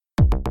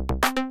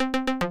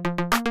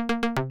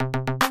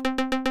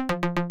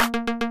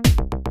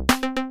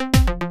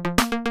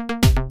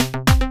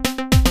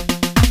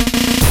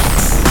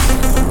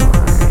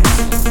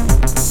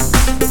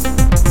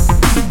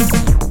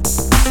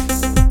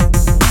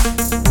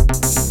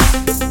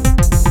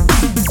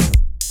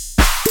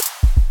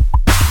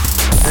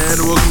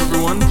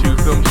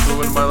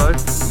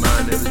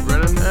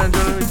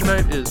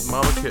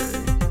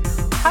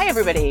Hi,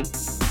 everybody.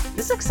 This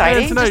is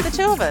exciting. tonight- Just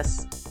the two of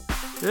us.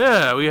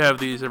 Yeah, we have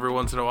these every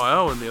once in a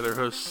while when the other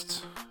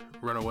hosts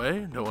run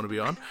away, don't want to be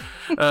on.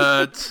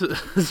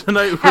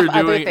 Tonight Have we're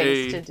other doing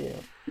things to do.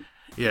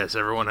 Yes,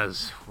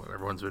 everyone's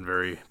been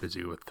very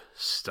busy with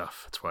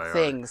stuff. That's why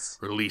Things.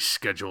 our release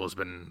schedule has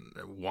been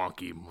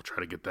wonky. We'll try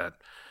to get that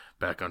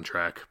back on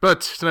track.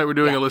 But tonight we're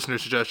doing a listener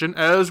suggestion.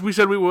 As we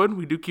said we would.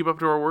 We do keep up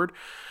to our word.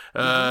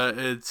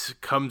 It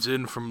comes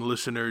in from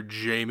listener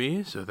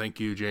Jamie, so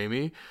thank you,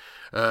 Jamie.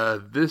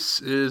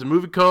 This is a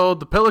movie called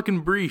The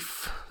Pelican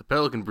Brief. The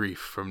Pelican Brief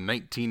from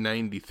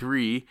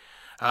 1993.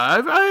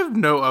 I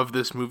know of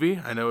this movie.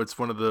 I know it's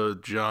one of the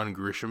John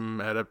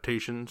Grisham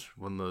adaptations,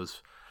 one of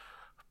those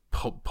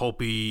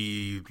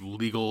pulpy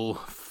legal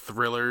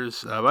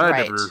thrillers. But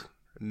I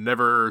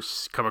never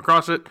come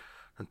across it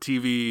on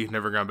TV.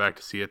 Never gone back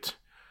to see it.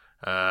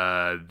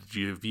 Have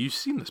you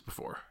seen this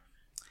before?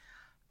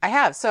 I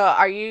have.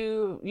 So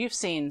you've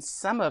seen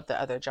some of the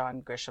other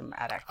John Grisham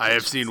adaptations? I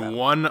have seen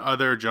one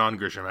other John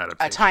Grisham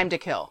adaptation. A Time to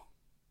Kill.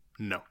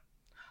 No.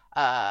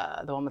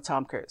 The one with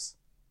Tom Cruise.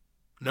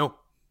 No.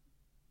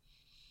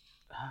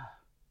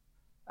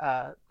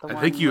 I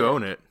think you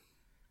own it.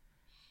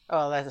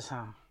 Oh, that's...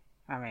 I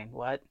mean,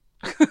 what?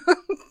 I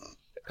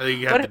think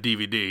you have the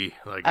DVD.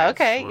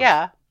 Okay,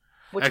 yeah.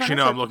 Which actually,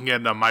 no, I'm looking at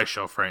it on my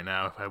shelf right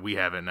now. We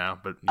have it now,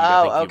 but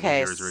I think okay.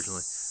 Yours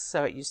originally.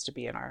 So it used to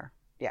be in our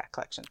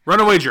collection.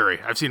 Runaway Jury.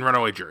 I've seen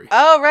Runaway Jury.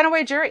 Oh,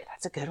 Runaway Jury.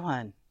 That's a good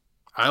one.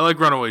 I like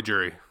Runaway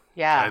Jury.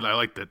 Yeah. I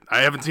liked it.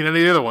 I haven't seen any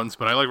of the other ones,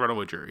 but I like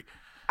Runaway Jury.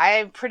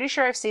 I'm pretty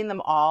sure I've seen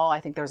them all.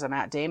 I think there's a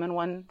Matt Damon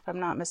one, if I'm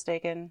not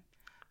mistaken.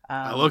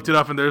 I looked it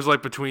up, and there's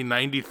between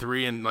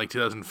 93 and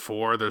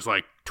 2004, there's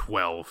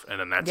 12, and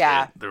then that's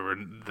it.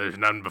 There's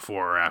none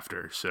before or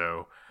after.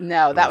 So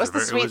no, that was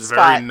the sweet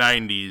spot. It was very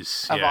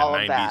 90s. Of all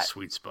of 90s that.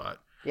 Sweet spot.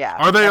 Yeah.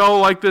 Are they all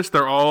like this?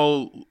 They're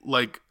all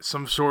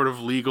some sort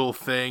of legal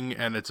thing,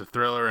 and it's a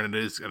thriller, and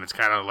it's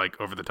kind of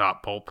over the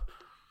top pulp.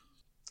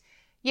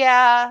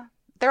 Yeah,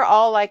 they're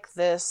all like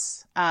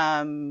this.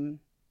 Some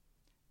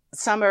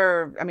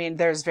are. I mean,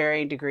 there's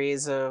varying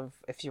degrees of,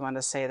 if you want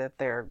to say that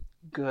they're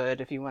good,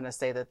 if you want to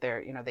say that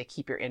they're, they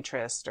keep your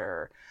interest,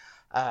 or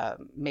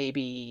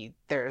maybe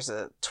there's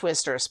a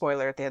twist or a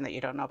spoiler at the end that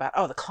you don't know about.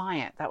 Oh, The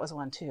Client. That was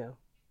one too,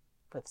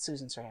 with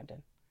Susan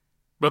Sarandon.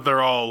 But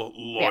they're all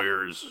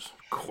lawyers,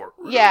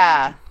 courtroom.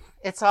 Yeah,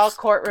 it's all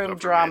courtroom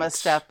drama government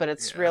stuff, but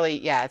it's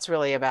it's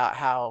really about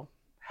how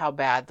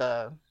bad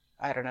the,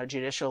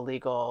 judicial,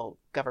 legal,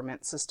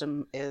 government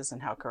system is,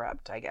 and how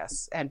corrupt, I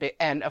guess,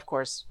 and of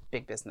course,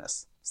 big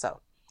business. So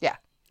yeah,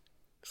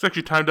 it's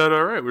actually timed out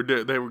all right.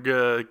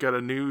 They got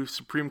a new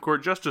Supreme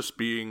Court justice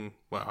being,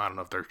 well, I don't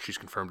know if she's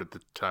confirmed at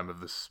the time of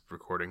this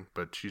recording,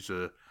 but she's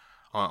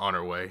on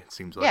her way. It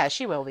seems like. Yeah,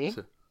 she will be.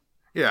 So,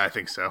 yeah, I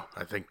think so.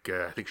 I think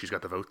she's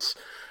got the votes.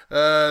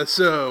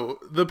 So,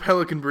 The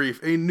Pelican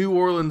Brief. A New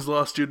Orleans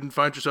law student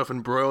finds herself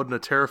embroiled in a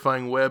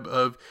terrifying web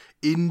of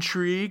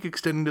intrigue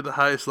extending to the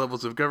highest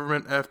levels of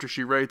government after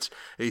she writes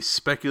a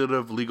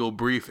speculative legal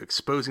brief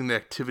exposing the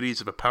activities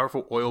of a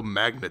powerful oil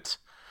magnate.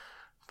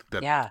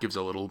 That gives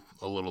a little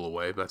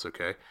away, but that's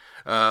okay.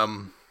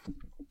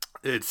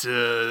 It's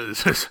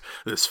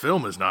this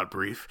film is not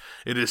brief.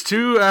 It is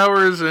 2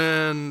 hours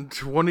and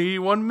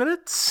 21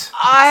 minutes.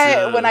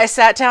 When I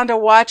sat down to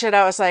watch it,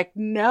 I was like,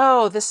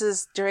 no, this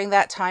is during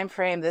that time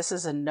frame. This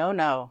is a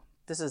no.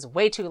 This is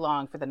way too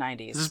long for the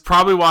 90s. This is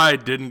probably why I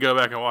didn't go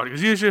back and watch it.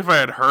 Because usually if I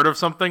had heard of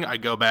something, I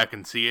go back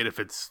and see it if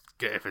it's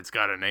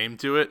got a name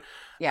to it.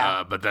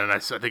 Yeah. But then I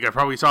think I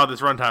probably saw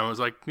this runtime. I was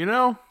like,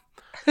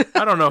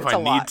 I don't know if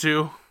I need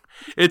to.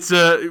 It's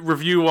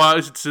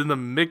review-wise, it's in the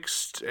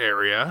mixed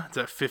area. It's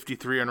at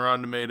 53 on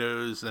Rotten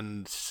Tomatoes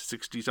and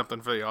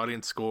 60-something for the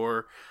audience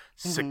score.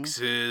 Mm-hmm.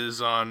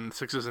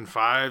 6s and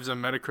 5s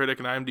on Metacritic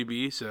and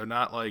IMDb, so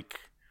not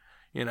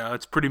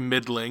it's pretty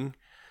middling.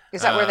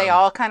 Is that where they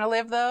all kind of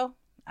live, though?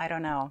 I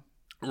don't know.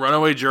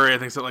 Runaway Jury, I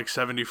think, is at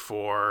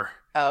 74.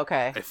 Oh,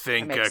 okay. I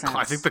think that makes sense.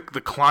 I think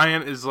the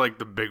Client is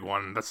the big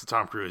one. That's the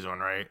Tom Cruise one,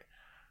 right?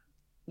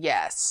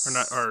 Yes. Or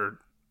not? Or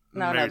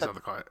no, maybe it's not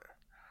the Client.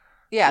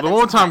 Yeah, the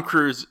one with Tom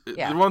Cruise.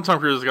 Yeah. The one with Tom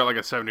Cruise has got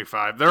a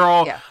 75. They're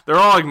all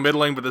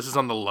middling, but this is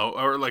on the low,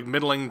 or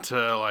middling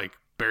to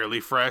barely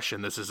fresh,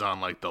 and this is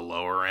on the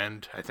lower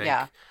end, I think.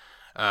 Yeah.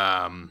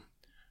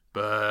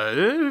 But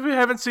if you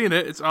haven't seen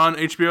it, it's on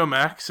HBO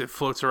Max. It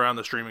floats around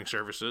the streaming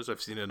services.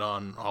 I've seen it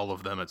on all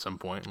of them at some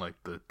point,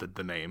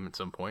 the name at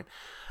some point.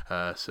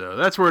 So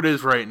that's where it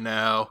is right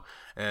now,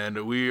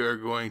 and we are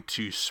going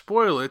to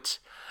spoil it.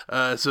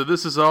 So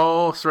this is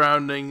all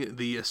surrounding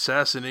the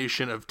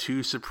assassination of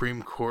two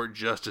Supreme Court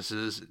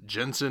justices,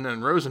 Jensen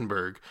and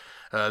Rosenberg.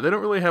 They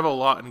don't really have a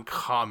lot in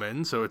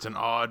common, so it's an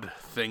odd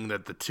thing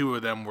that the two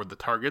of them were the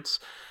targets.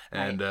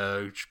 And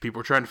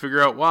people are trying to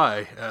figure out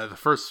why. The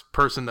first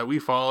person that we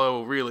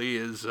follow really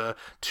is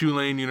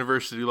Tulane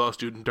University law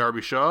student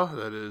Darby Shaw.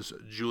 That is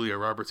Julia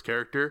Roberts'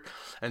 character.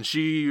 And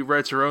she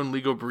writes her own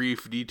legal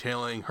brief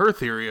detailing her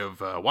theory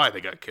of why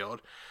they got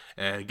killed.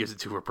 And gives it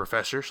to her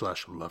professor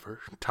 / lover,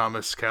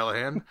 Thomas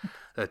Callahan.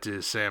 That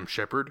is Sam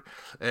Shepard.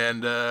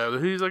 And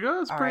he's like,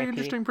 oh, it's pretty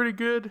interesting, pretty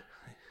good.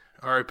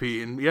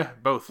 R.I.P. And yeah,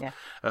 both. Yeah.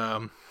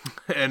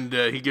 And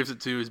he gives it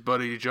to his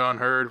buddy John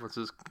Hurd. What's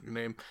his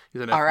name?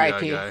 He's an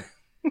FBI guy.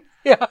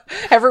 Yeah,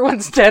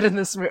 everyone's dead in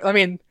this movie. I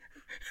mean,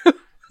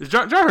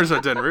 John Hurd's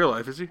not dead in real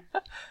life, is he?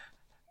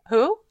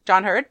 Who?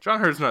 John Hurd? John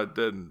Hurd's not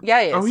dead.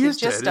 Yeah, he is. Oh, he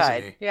just dead,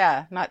 died. Isn't he?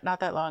 Yeah, not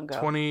that long ago.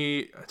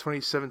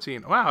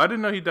 2017. Wow, I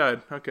didn't know he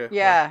died. Okay.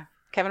 Yeah, well,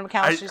 Kevin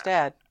McAllister's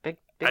dad. Big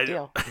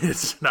deal.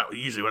 It's not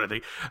usually what I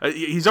think.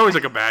 He's always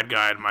like a bad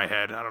guy in my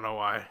head. I don't know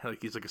why.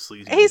 Like he's like a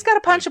sleazy. He's got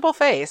a punchable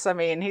face. I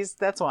mean,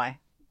 that's why.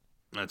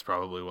 That's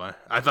probably why.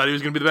 I thought he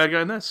was going to be the bad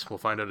guy in this. We'll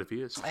find out if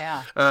he is.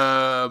 Yeah.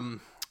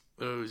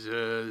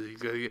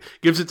 He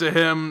gives it to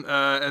him,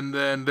 and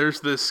then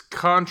there's this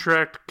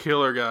contract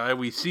killer guy.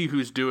 We see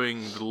who's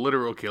doing the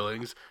literal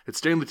killings. It's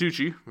Stanley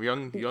Tucci,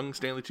 young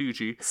Stanley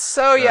Tucci.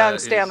 So young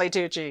Stanley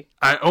Tucci.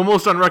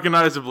 Almost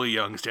unrecognizably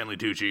young Stanley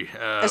Tucci.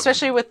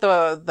 Especially with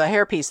the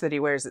hairpiece that he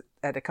wears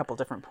at a couple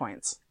different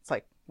points. It's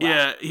like,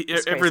 wow, yeah,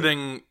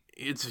 everything.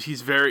 He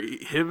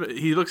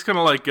looks kind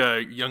of like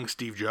young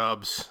Steve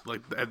Jobs.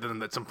 Like, and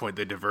then at some point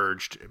they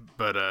diverged,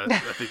 but I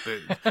think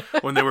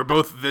that when they were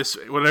both this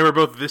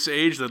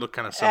age, they look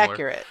kind of similar.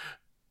 Accurate.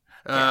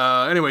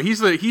 Anyway, he's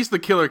the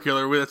killer.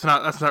 That's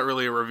not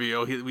really a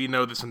reveal. We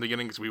know this in the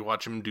beginning because we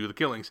watch him do the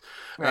killings.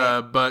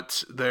 Right.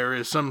 But there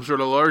is some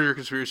sort of larger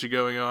conspiracy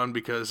going on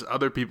because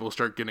other people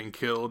start getting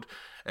killed.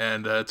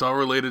 And it's all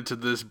related to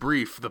this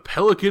brief, the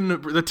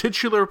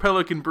titular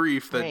Pelican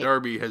brief that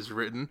Darby has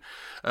written,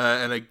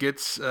 and it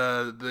gets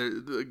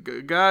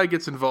the guy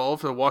gets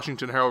involved, a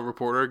Washington Herald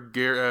reporter,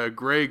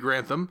 Gray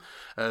Grantham,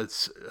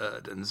 it's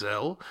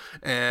Denzel,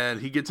 and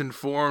he gets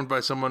informed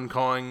by someone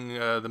calling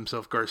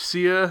themselves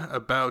Garcia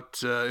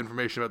about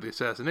information about the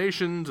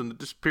assassinations and the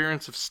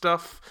disappearance of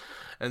stuff.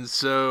 And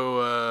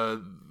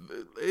so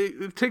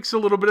it takes a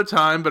little bit of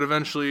time, but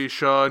eventually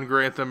Shaw and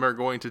Grantham are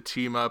going to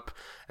team up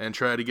and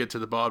try to get to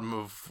the bottom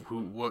of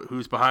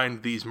who's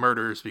behind these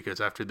murders, because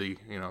after the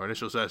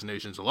initial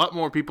assassinations, a lot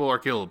more people are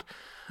killed.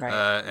 Right.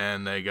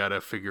 And they got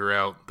to figure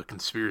out the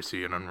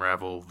conspiracy and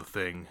unravel the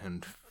thing.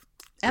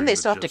 And they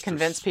still have to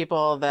convince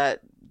people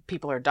that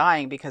people are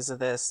dying because of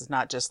this,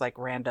 not just like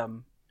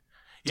random.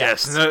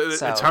 Yes,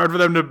 it's hard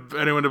for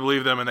anyone to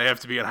believe them, and they have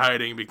to be in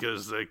hiding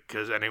because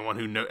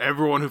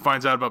everyone who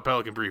finds out about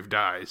Pelican Brief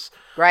dies.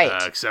 Right.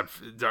 Except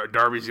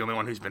Darby's the only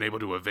one who's been able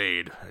to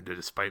evade,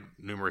 despite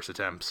numerous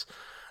attempts.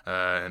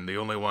 And the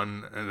only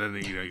one, and then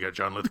you got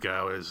John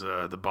Lithgow as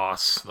the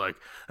boss. Like,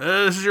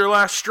 this is your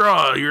last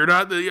straw. I'm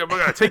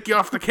gonna take you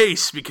off the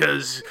case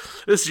because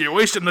you're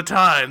wasting the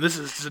time. This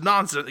is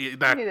nonsense.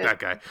 That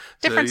guy.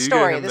 Different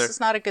story. This is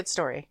not a good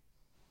story.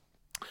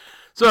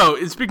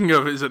 So, speaking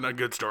of, isn't a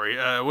good story?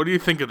 What do you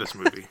think of this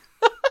movie?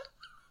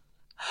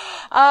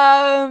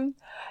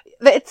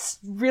 It's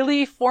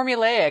really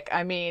formulaic.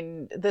 I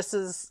mean, this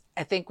is,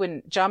 I think,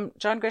 when John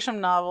Grisham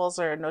novels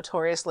are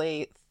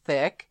notoriously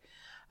thick,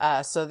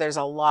 so there's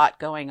a lot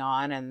going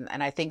on,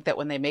 and I think that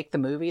when they make the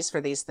movies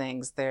for these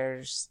things,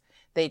 I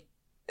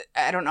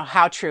don't know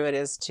how true it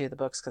is to the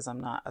books because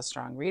I'm not a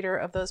strong reader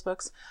of those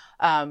books,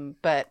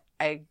 but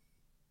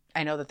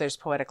I know that there's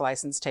poetic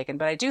license taken,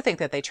 but I do think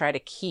that they try to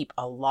keep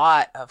a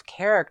lot of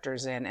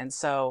characters in. And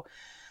so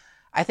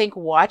I think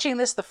watching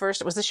this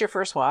was this your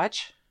first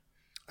watch?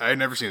 I had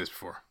never seen this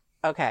before.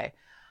 Okay.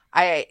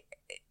 I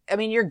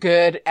mean, you're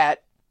good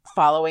at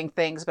following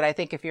things, but I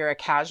think if you're a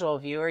casual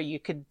viewer, you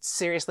could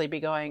seriously be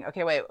going,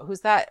 okay, wait,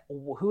 who's that?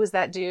 Who is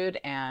that dude?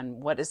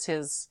 And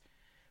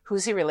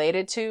who's he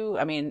related to?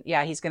 I mean,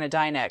 yeah, he's going to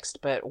die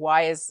next, but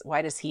why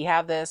does he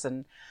have this?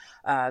 And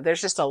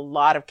there's just a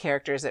lot of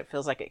characters. It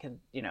feels like it could,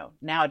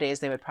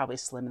 nowadays they would probably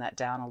slim that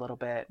down a little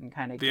bit and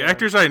kind of. The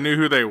actors I knew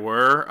who they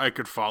were, I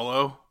could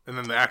follow, and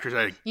then the actors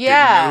I didn't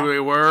know who they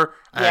were,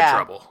 I had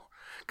trouble.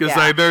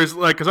 Because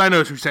because I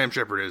know who Sam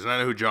Shepard is, and I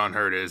know who John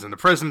Hurd is, and the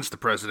president's the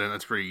president.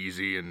 That's pretty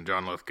easy. And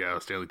John Lithgow,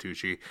 Stanley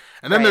Tucci,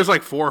 and then there's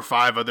like 4 or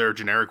 5 other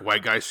generic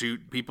white guy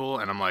suit people,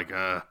 and I'm like,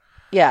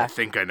 yeah. I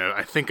think I know.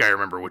 I think I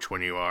remember which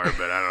one you are,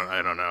 but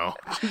I don't know.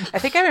 I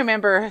think I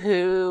remember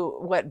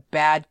what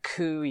bad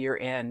coup you're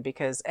in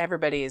because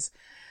everybody's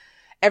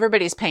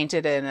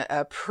painted in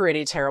a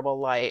pretty terrible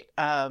light.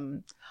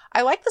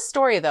 I like the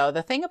story though.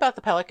 The thing about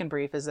the Pelican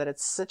Brief is that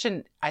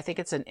I think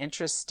it's an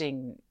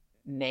interesting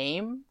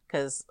name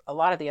because a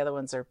lot of the other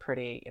ones are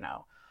pretty,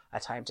 A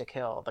Time to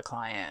Kill, The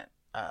Client.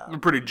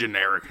 Pretty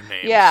generic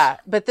names. Yeah,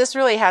 but this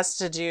really has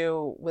to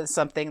do with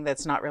something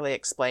that's not really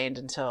explained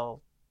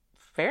until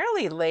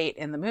fairly late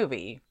in the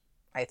movie,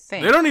 I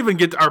think. They don't even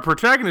our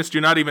protagonists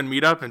do not even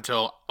meet up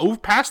until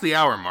past the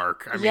hour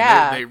mark. I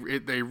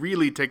mean, they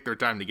really take their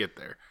time to get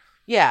there.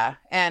 Yeah,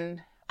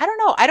 and I don't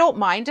know. I don't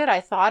mind it.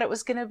 I thought it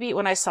was going to be,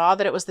 when I saw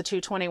that it was the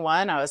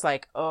 221, I was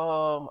like,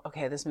 oh,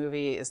 okay, this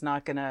movie is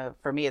not going to,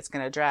 for me, it's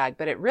going to drag,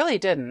 but it really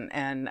didn't.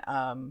 And,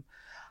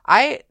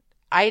 I,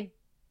 I,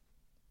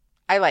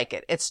 I like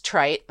it. It's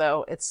trite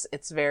though. It's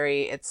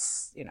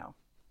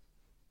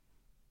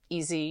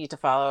easy to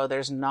follow.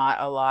 There's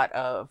not a lot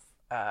of,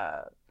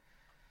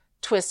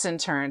 twists and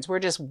turns. We're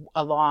just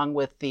along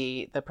with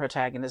the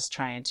protagonist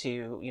trying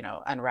to,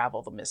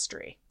 unravel the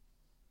mystery.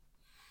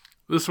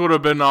 This would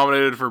have been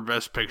nominated for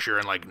Best Picture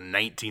in like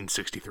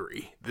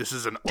 1963. This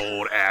is an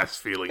old ass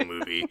feeling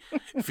movie.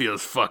 It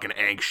feels fucking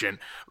ancient.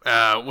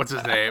 What's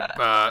his name?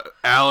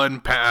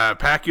 Alan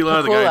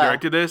Pakula, the guy who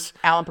directed this.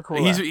 Alan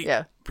Pakula.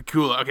 Yeah.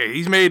 Pakula. Okay,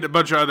 he's made a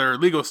bunch of other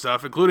legal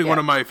stuff, including one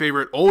of my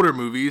favorite older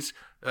movies,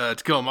 To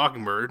Kill a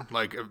Mockingbird.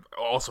 Like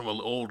also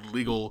an old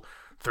legal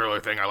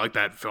thriller thing. I like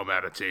that film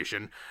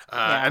adaptation.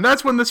 And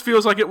that's when this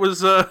feels like it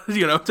was,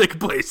 taking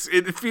place.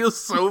 It feels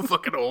so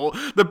fucking old.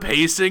 The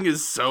pacing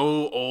is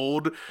so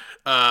old.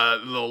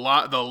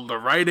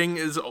 The writing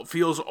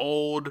feels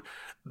old.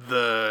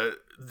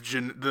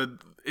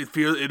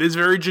 It is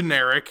very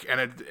generic, and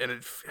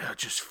it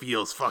just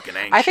feels fucking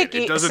ancient. I think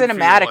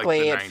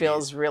cinematically it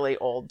feels really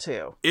old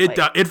too.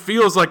 It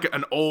feels like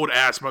an old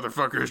ass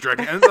motherfucker is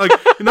directing, and like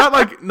not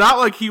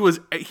like he was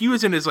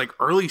in his like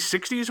early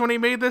 60s when he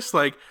made this.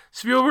 Like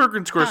Spielberg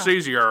and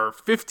Scorsese are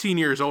 15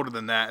 years older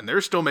than that, and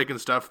they're still making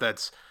stuff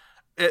that's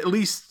at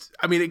least,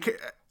 I mean,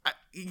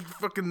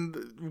 fucking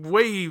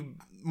way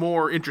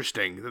more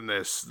interesting than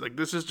this. Like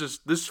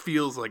this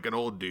feels like an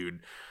old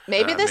dude.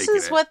 Maybe this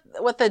is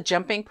what the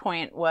jumping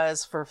point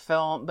was for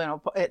film.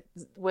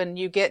 When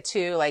you get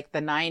to like the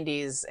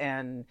 90s,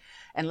 and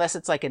unless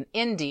it's like an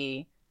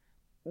indie,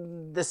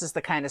 this is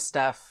the kind of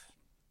stuff.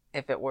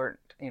 If it weren't,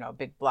 a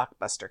big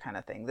blockbuster kind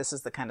of thing, this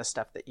is the kind of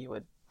stuff that you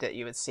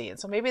would see. And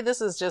so maybe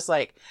this is just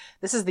like,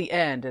 this is the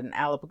end, and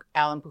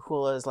Alan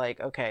Pakula is like,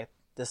 okay,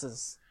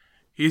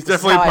 he's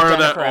definitely part of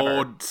that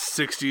old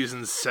 60s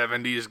and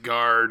 70s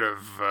guard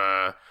of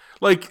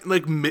like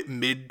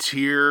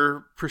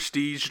mid-tier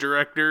prestige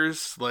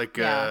directors, like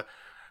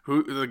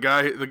who the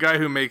guy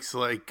who makes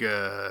like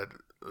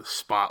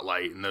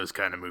Spotlight and those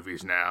kind of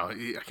movies now. I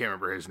can't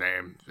remember his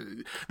name.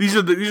 These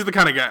are the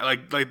kind of guy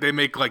like they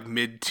make like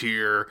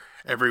mid-tier.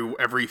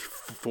 Every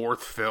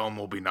fourth film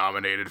will be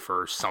nominated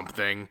for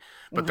something,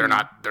 but they're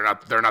not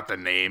the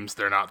names.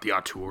 They're not the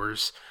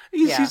auteurs.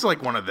 He's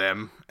like one of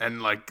them,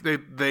 and like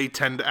they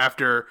tend to,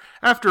 after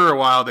a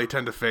while they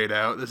tend to fade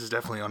out. This is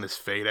definitely on his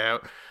fade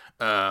out.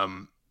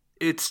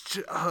 It's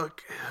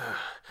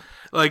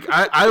like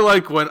I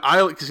like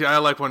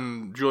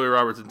when Julia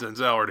Roberts and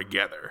Denzel are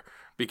together,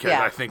 because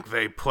I think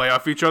they play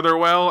off each other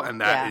well,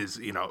 and that is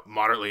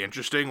moderately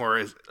interesting.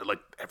 Whereas like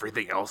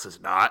everything else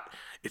is not.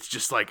 It's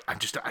just like I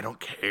don't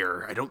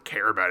care. I don't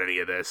care about any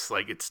of this.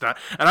 Like it's not.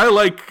 And I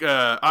like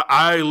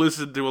I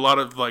listen to a lot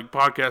of like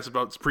podcasts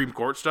about Supreme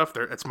Court stuff.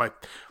 That's my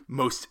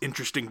most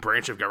interesting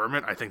branch of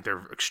government. I think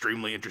they're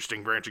extremely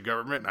interesting branch of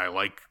government, and I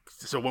like.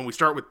 So when we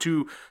start with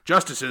two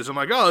justices, I'm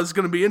like, oh, this is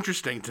going to be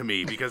interesting to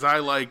me because I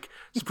like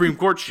Supreme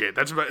Court shit.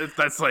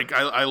 That's like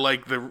I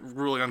like the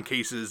ruling on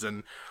cases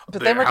and.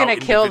 But then we're going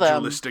to kill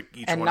them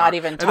and not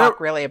even talk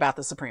really about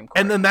the Supreme Court.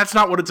 And then that's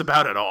not what it's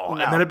about at all.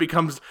 No. And then it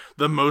becomes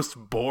the most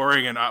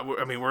boring. And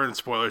I mean, we're in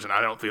spoilers, and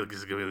I don't feel like this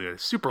is going to be a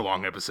super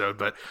long episode.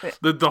 But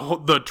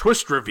the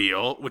twist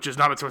reveal, which is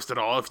not a twist at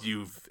all, if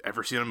you've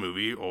ever seen a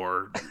movie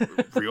or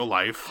real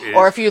life,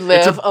 or if you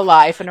live a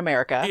life in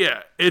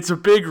America, it's a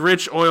big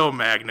rich oil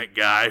magnate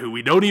guy who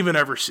we don't even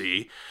ever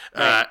see,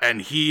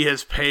 and he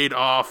has paid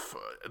off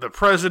the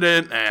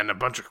president and a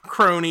bunch of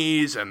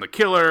cronies and the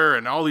killer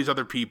and all these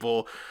other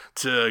people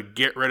to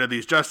get rid of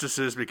these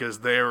justices because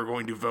they were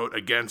going to vote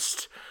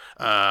against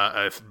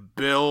a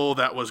bill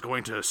that was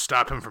going to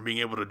stop him from being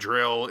able to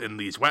drill in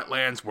these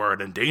wetlands where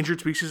an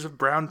endangered species of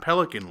brown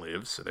pelican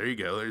lives. So there you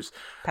go.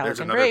 There's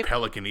another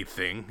pelican-y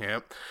thing.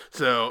 Yep.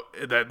 So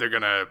that they're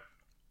gonna.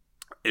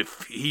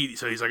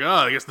 He's like, oh,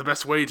 I guess the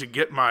best way to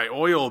get my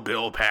oil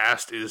bill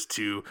passed is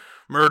to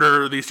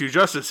murder these two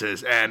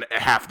justices and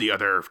half the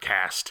other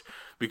cast,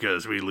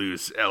 because we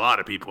lose a lot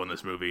of people in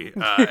this movie,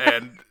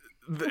 and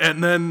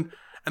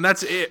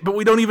that's it. But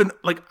we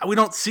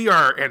don't see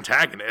our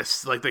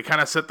antagonists. Like they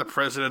kind of set the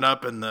president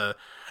up and the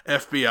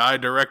FBI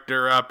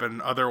director up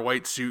and other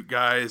white suit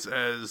guys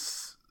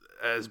as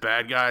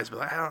bad guys,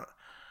 but I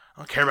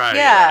don't care about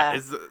any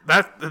of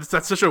that.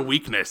 That's such a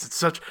weakness. It's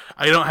such,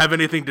 I don't have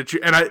anything to cheer.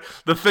 And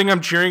the thing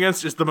I'm cheering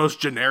against is the most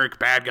generic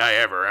bad guy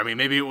ever. I mean,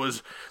 maybe it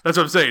was, that's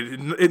what I'm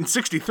saying. In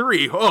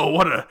 63, oh,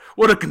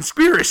 what a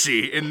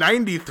conspiracy. In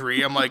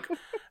 93, I'm like,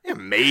 yeah,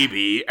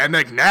 maybe. And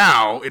like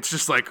now, it's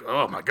just like,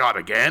 oh my God,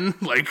 again?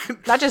 Like,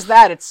 not just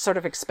that, it's sort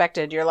of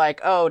expected. You're like,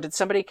 oh, did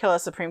somebody kill a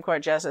Supreme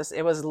Court justice?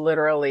 It was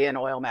literally an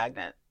oil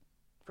magnate.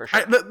 For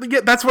sure.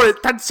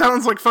 That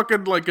sounds like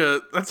fucking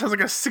that sounds like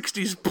a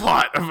 60s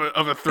plot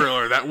of a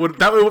thriller.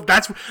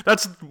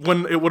 That's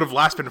when it would have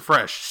last been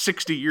fresh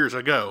 60 years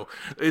ago.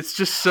 It's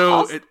just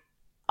so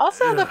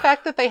also the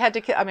fact that they had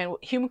to kill, I mean,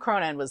 Hume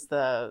Cronyn was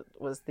the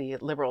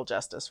liberal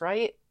justice,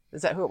 right?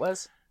 Is that who it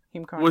was?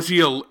 Hume Cronyn. Was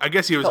he I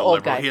guess he was The a old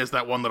liberal. guy. He has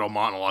that one little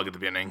monologue at the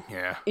beginning.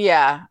 Yeah.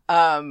 Yeah.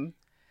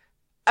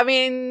 I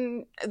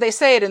mean, they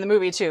say it in the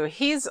movie too.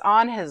 He's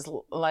on his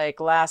like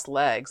last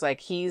legs.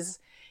 Like he's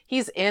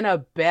in a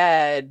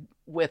bed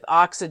with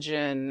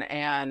oxygen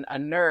and a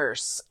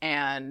nurse,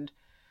 and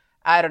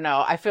I don't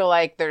know. I feel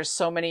like there's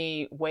so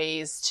many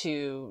ways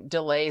to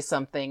delay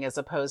something as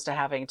opposed to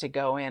having to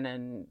go in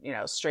and,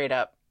 straight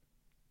up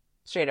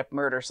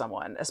murder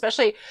someone,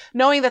 especially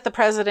knowing that the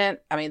president,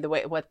 I mean,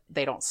 what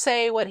they don't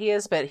say what he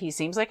is, but he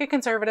seems like a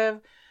conservative,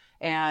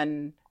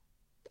 and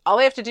all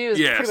they have to do is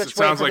pretty much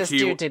wait for this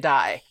dude to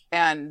die,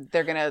 and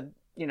they're gonna,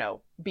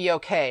 be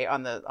okay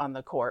on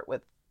the court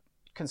with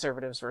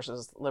conservatives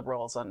versus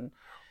liberals. And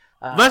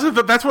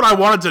that's what I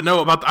wanted to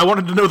know about. I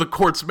wanted to know the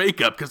court's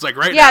makeup because, like,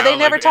 right now, yeah, they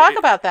never talk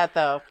about that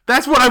though.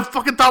 That's what I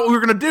fucking thought we were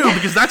gonna do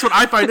because that's what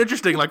I find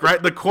interesting. Like,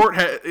 right, the court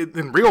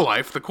in real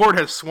life, the court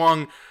has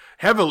swung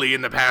heavily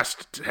in the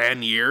past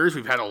 10 years.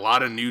 We've had a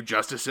lot of new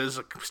justices.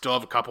 Still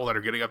have a couple that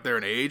are getting up there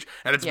in age,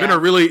 and it's been a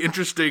really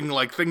interesting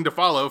thing to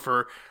follow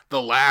for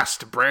the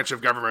last branch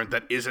of government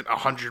that isn't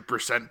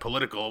 100%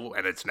 political,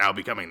 and it's now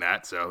becoming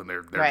that. So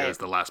there goes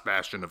the last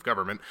bastion of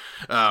government.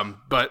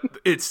 But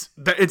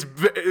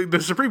the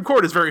Supreme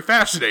Court is very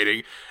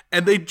fascinating,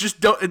 and they just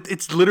don't.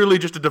 It's literally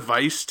just a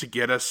device to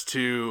get us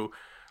to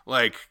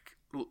like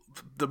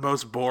the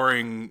most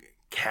boring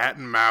cat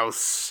and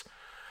mouse.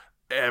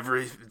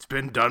 It's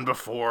been done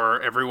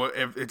before. Everyone,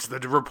 it's the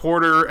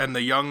reporter and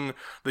the young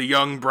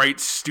bright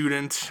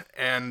student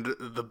and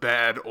the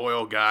bad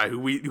oil guy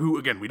who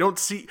again we don't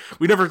see.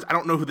 I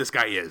don't know who this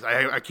guy is.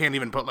 I can't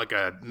even put like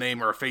a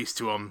name or a face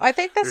to him. I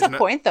think that's the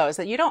point though, is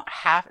that you don't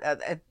have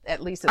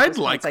at least at I'd this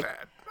like point,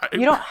 that.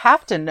 You don't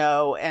have to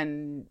know,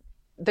 and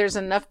there's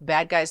enough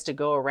bad guys to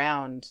go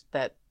around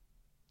that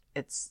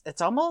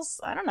it's almost,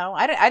 I don't know.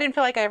 I didn't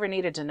feel like I ever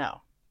needed to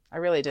know. I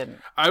really didn't.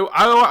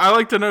 I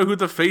like to know who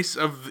the face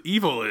of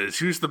evil is.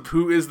 Who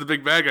is the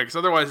big bad guy? Because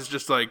otherwise, it's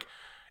just like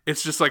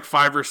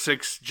 5 or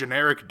 6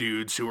 generic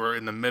dudes who are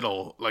in the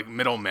middle, like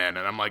middlemen.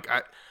 And I'm like,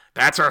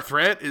 that's our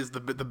threat is the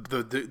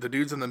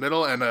dudes in the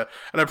middle, and a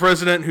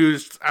president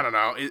who's, I don't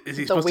know, is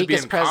he supposed to be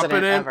incompetent? The weakest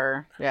president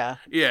ever. Yeah.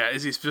 Yeah.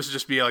 Is he supposed to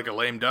just be like a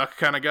lame duck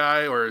kind of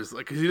guy, or is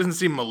like, 'cause he doesn't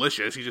seem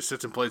malicious. He just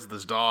sits and plays with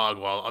his dog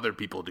while other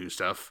people do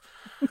stuff.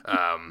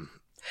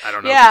 I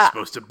don't know if he's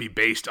supposed to be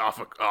based off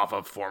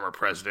of former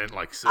president.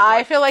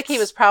 I feel like he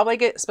was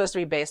probably supposed to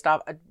be based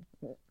off.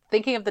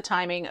 Thinking of the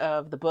timing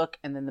of the book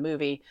and then the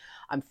movie,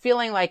 I'm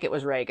feeling like it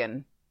was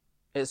Reagan,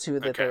 is who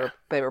that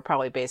they were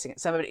probably basing it.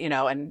 Somebody,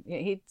 and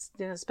he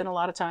spent a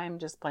lot of time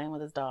just playing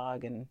with his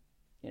dog, and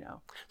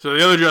So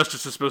the other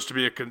justice is supposed to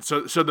be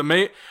so the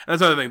main.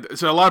 That's another thing.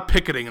 So a lot of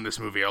picketing in this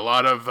movie. A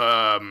lot of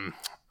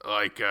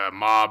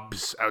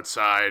mobs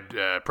outside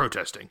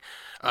protesting.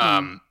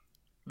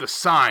 The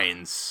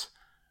signs.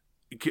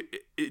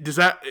 Does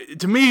that,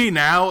 to me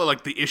now,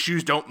 like, the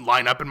issues don't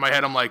line up in my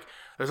head. I'm like,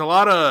 there's a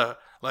lot of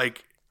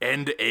like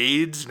end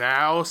AIDS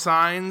now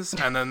signs,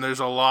 and then there's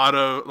a lot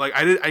of like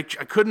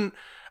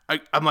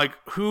I'm like,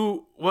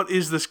 what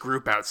is this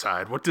group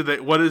outside? What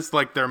is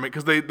like their,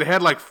 because they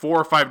had like 4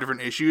 or 5 different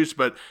issues,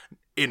 but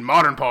in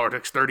modern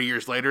politics 30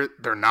 years later,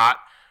 they're not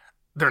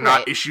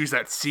issues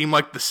that seem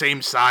like the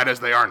same side as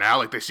they are now.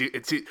 Like they see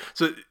it.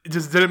 So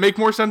did it make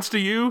more sense to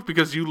you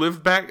because you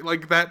lived back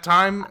like that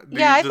time?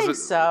 I think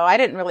so. I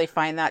didn't really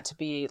find that to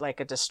be like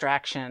a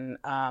distraction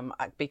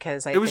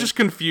because it was just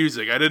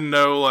confusing. I didn't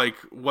know like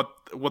what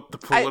the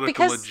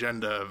political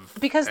agenda of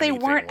because they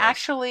weren't was.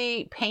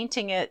 Actually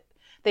painting it.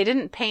 They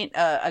didn't paint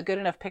a good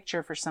enough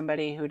picture for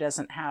somebody who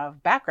doesn't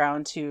have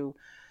background to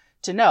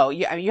know.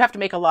 You have to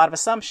make a lot of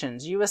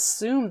assumptions. You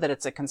assume that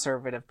it's a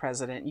conservative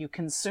president. You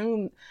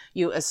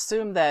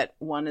assume that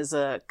one is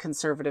a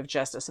conservative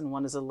justice and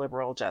one is a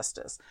liberal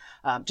justice,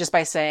 just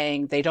by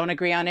saying they don't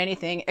agree on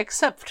anything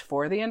except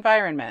for the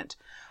environment.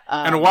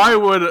 And why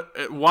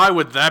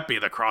would that be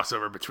the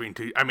crossover between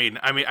two? I mean,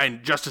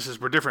 justices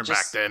were different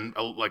back then,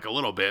 like a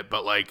little bit,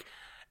 but like,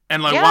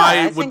 and like,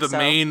 why would the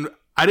main?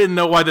 I didn't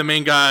know why the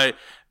main guy.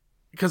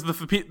 Because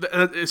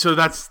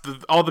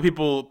all the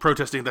people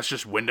protesting, that's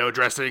just window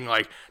dressing.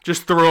 Like,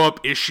 just throw up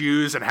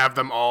issues and have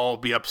them all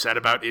be upset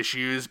about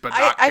issues, but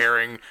not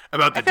caring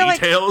about the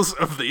details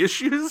of the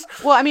issues.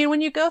 Well, I mean,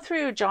 when you go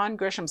through John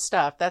Grisham's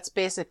stuff, that's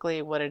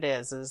basically what it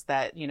is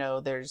that,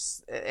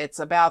 it's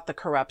about the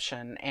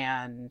corruption.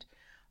 And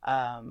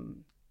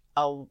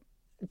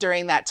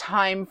during that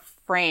time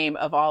frame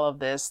of all of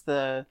this,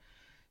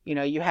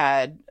 you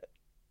had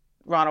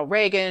Ronald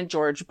Reagan,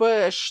 George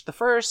Bush, the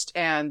first,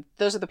 and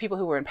those are the people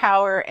who were in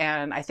power.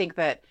 And I think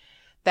that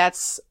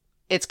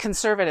it's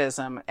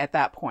conservatism at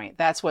that point.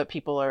 That's what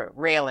people are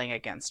railing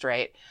against,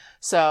 right?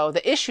 So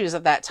the issues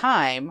of that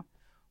time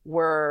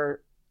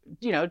were,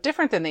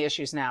 different than the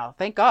issues now.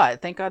 Thank God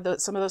that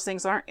some of those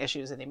things aren't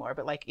issues anymore.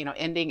 But like,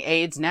 ending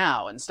AIDS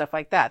now and stuff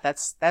like that.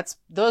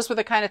 Those were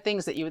the kind of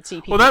things that you would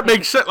see people. Well, that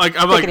makes sense. Like,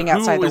 I'm like,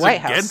 outside the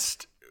White House.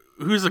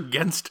 Who's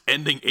against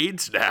ending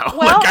AIDS now?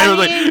 Well,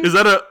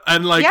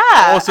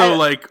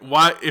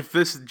 why, if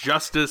this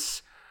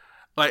justice,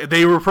 Like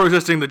they were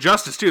protesting the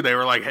justice too. They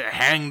were like,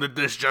 "Hang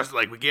this justice!"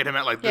 Like we get him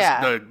at like this.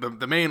 Yeah.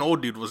 The main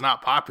old dude was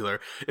not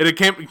popular. It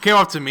came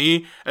off to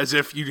me as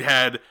if you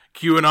had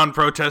QAnon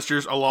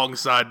protesters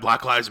alongside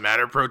Black Lives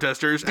Matter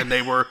protesters, and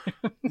they were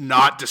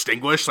not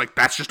distinguished. Like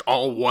that's just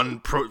all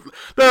one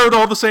They're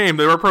all the same.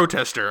 They were a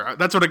protester.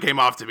 That's what it came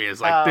off to me. Is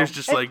like there's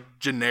just like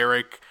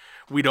generic.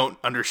 We don't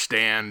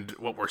understand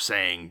what we're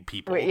saying.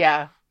 People.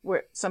 Yeah,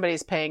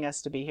 somebody's paying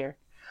us to be here.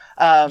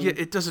 Yeah,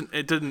 it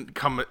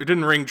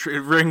didn't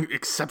ring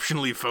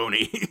exceptionally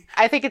phony.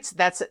 I think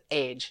that's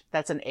age.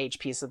 That's an age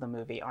piece of the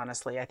movie,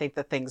 honestly. I think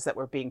the things that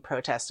were being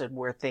protested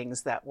were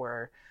things that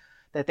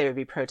they would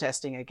be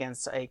protesting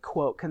against a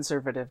quote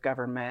conservative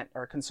government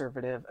or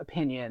conservative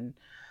opinion.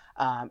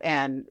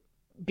 And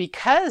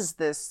because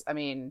this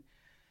thing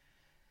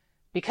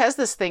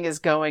is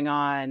going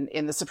on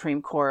in the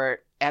Supreme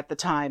Court at the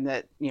time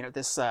that,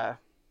 the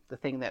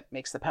thing that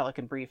makes the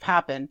Pelican Brief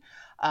happen,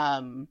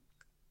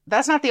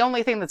 that's not the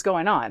only thing that's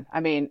going on. I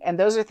mean, and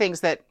those are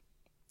things that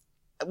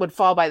would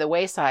fall by the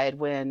wayside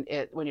when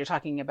you're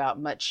talking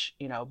about much,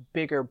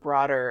 bigger,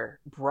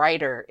 broader,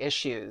 brighter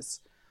issues,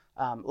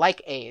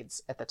 like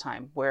AIDS at the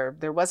time, where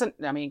there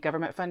wasn't,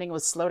 government funding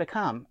was slow to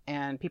come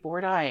and people were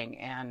dying.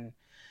 And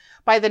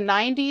by the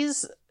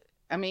 90s,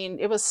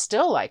 it was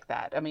still like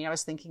that. I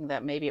was thinking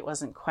that maybe it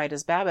wasn't quite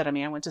as bad, but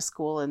I went to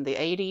school in the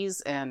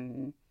 80s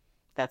and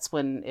that's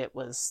when it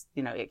was,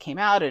 it came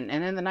out. And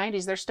in the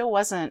 90s, there still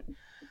wasn't,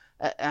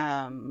 it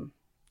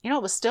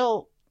was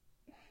still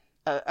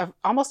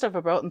almost a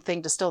verboten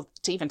thing to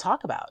even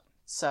talk about.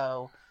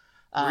 So,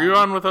 were you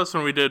on with us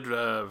when we did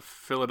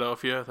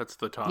Philadelphia? That's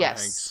the Tom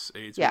Hanks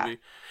AIDS movie.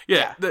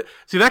 Yeah.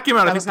 See, that came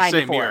out I think the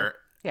same year.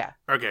 Yeah.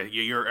 Okay, a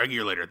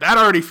year later. That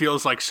already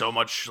feels like so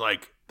much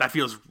like that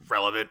feels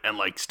relevant and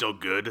like still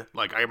good.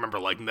 Like I remember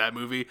liking that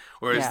movie,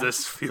 whereas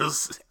this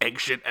feels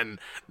ancient and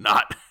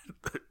not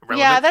relevant.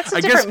 Yeah, that's a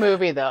different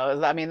movie though.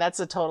 That's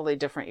a totally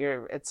different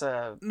year. It's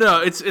not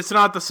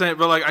the same.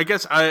 But like I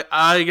guess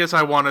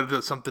I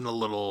wanted something a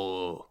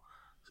little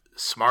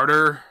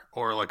smarter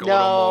or like a little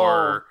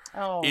more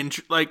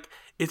like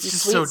it's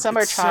just Sweet so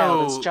Summer it's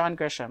Child. So, It's John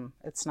Grisham.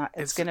 It's not.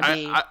 It's going to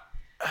be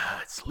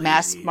it's lazy.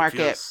 mass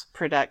market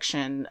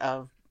production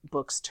of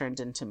books turned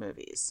into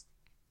movies.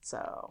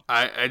 So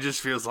I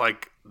just feels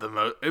like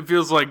it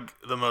feels like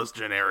the most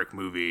generic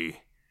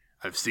movie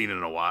I've seen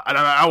in a while.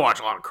 I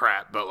watch a lot of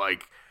crap, but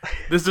like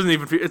this doesn't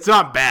even feel, it's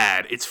not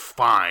bad. It's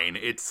fine.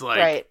 It's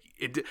like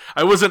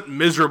I wasn't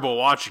miserable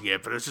watching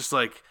it, but it's just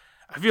like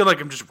I feel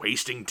like I'm just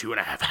wasting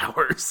 2.5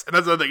 hours. And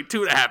that's the thing,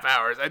 2.5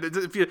 hours.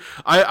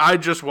 I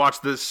just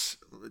watched this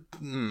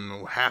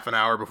half an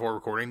hour before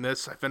recording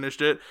this. I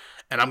finished it,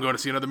 and I'm going to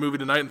see another movie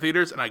tonight in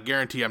theaters, and I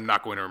guarantee I'm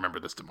not going to remember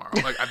this tomorrow.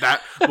 Like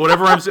that, what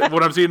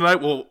I'm seeing tonight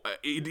will,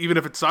 even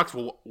if it sucks,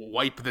 will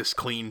wipe this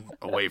clean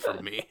away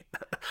from me.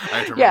 I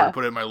have to remember to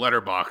put it in my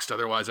letterboxd,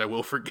 otherwise I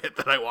will forget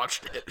that I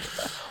watched it.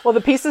 Well,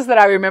 the pieces that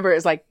I remember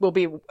will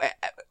be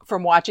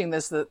from watching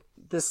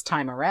this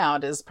time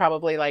around is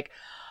probably like,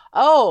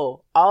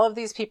 oh, all of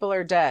these people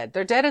are dead.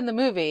 They're dead in the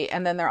movie,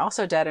 and then they're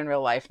also dead in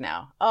real life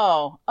now.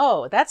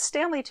 Oh, that's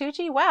Stanley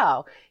Tucci?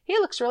 Wow, he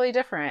looks really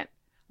different.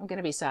 I'm going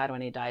to be sad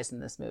when he dies in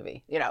this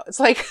movie. It's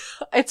like,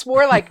 it's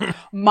more like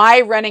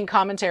my running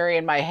commentary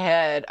in my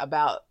head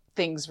about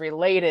things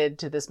related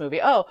to this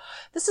movie. Oh,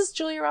 this is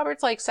Julia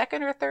Roberts' like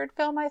second or third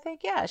film, I think.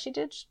 Yeah, she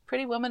did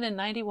Pretty Woman in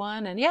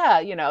 91, and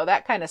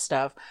that kind of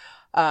stuff,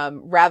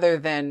 rather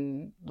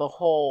than the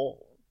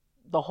whole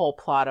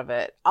plot of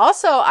it.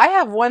 Also, I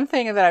have one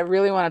thing that I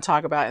really want to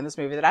talk about in this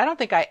movie that I don't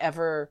think I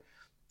ever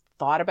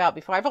thought about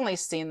before. I've only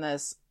seen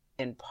this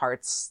in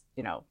parts,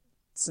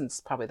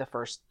 since probably the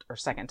first or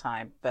second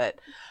time. But,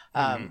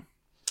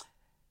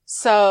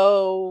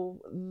 so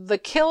the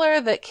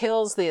killer that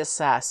kills the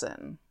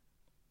assassin,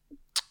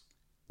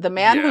 the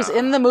man who's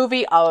in the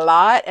movie a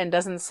lot and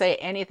doesn't say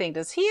anything,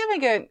 does he even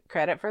get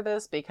credit for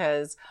this?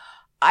 Because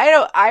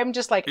I'm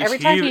just like, every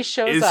time he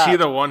shows up. Is he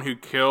the one who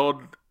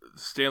killed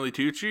Stanley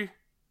Tucci?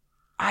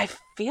 I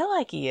feel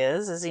like he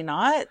is. Is he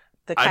not?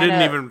 I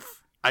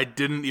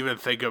didn't even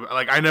think of,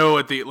 like, I know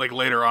at the, like,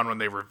 later on when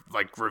they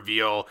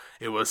reveal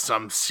it was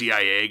some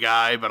CIA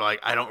guy, but like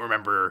I don't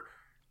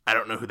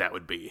know who that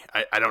would be.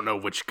 I don't know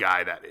which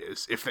guy that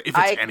is. If it's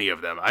any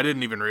of them. I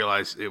didn't even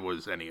realize it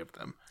was any of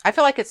them. I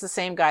feel like it's the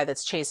same guy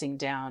that's chasing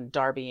down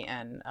Darby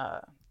and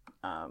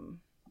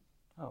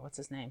what's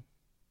his name?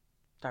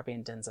 Darby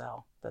and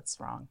Denzel. That's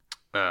wrong.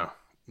 Oh,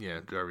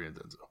 yeah, Darby and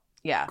Denzel.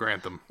 Yeah.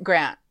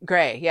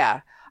 Gray,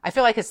 yeah. I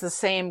feel like it's the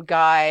same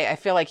guy. I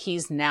feel like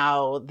he's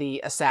now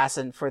the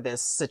assassin for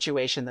this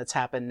situation that's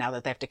happened now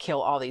that they have to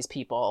kill all these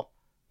people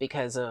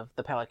because of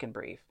the Pelican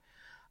Brief.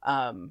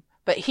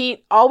 But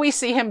all we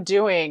see him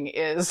doing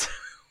is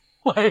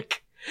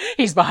like,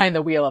 he's behind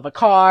the wheel of a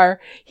car.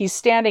 He's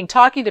standing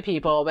talking to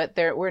people, but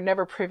we're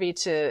never privy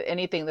to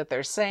anything that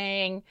they're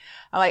saying.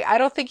 I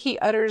don't think he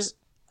utters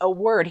a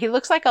word. He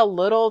looks like a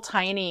little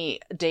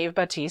tiny Dave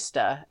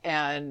Bautista.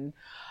 And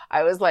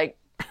I was like,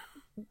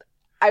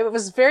 I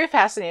was very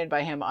fascinated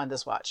by him on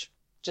this watch,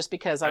 just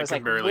because I was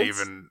like, barely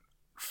even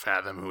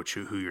fathom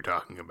who you're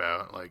talking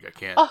about. Like, I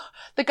can't. Oh,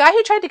 the guy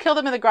who tried to kill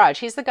them in the garage.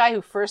 He's the guy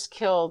who first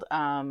killed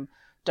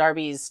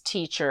Darby's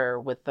teacher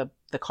with the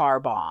car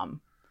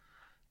bomb.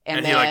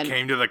 And he like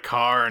came to the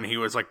car and he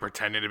was like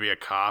pretending to be a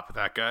cop.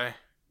 That guy?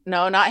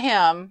 No, not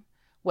him.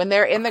 When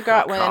they're in the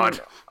garage,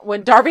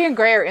 when Darby and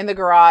Gray are in the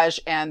garage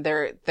and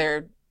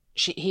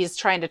he's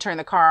trying to turn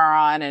the car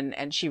on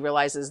and she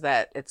realizes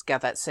that it's got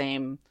that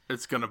same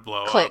it's gonna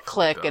blow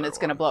click and it's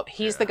gonna blow up.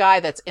 He's the guy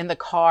that's in the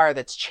car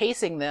that's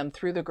chasing them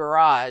through the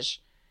garage.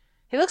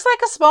 He looks like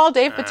a small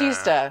Dave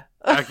Bautista.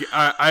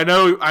 I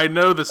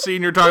know the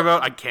scene you're talking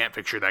about. I can't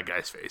picture that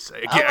guy's face.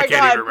 I can't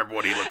even remember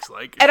what he looks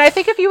like. And I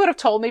think if you would have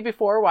told me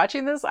before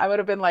watching this, I would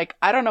have been like,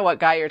 I don't know what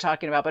guy you're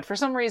talking about. But for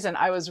some reason,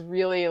 I was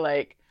really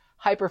like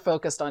hyper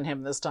focused on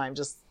him this time,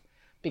 just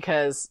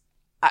because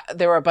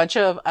there were a bunch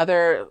of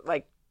other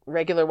like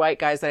regular white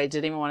guys that I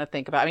didn't even want to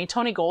think about. I mean,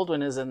 Tony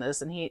Goldwyn is in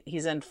this, and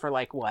he's in for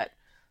like what,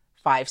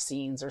 5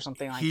 scenes or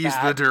something like that. He's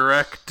the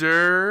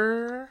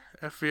director.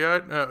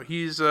 FBI? No,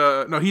 he's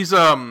like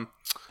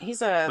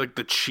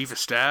the chief of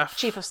staff.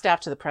 Chief of staff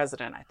to the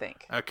president, I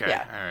think. Okay,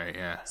 yeah. All right,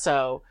 yeah.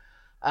 So,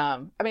 I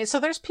mean, so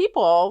there's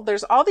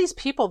all these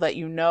people that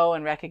you know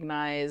and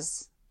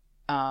recognize,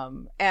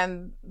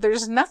 and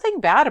there's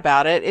nothing bad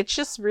about it. It's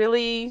just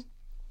really,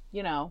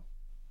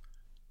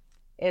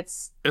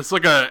 it's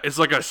like a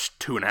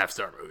 2.5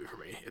 star movie for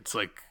me. It's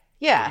like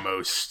the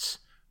most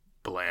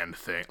bland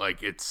thing.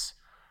 Like it's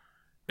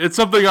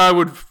something I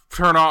would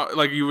turn on,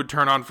 like you would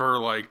turn on for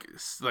like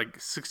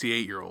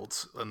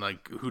 68-year-olds and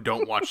like who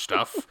don't watch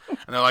stuff, and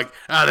they're like,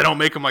 they don't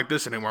make them like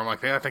this anymore. I'm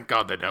like, yeah, thank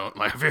God they don't.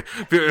 Like,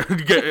 if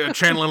you're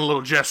channeling a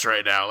little Jess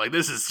right now, like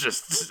this is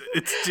just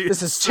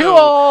this is too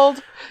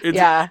old.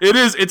 It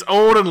is. It's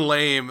old and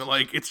lame.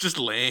 Like it's just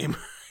lame.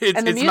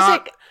 And the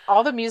music,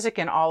 all the music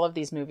in all of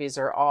these movies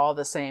are all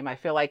the same. I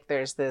feel like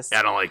there's this.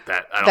 I don't like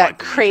that. I don't that like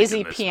the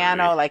crazy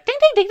piano, movie. like ding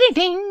ding ding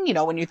ding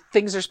ding. When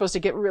things are supposed to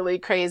get really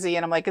crazy,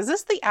 and I'm like, is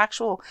this the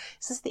actual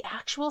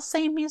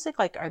same music?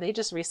 Like, are they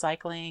just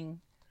recycling,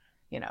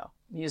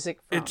 music?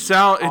 From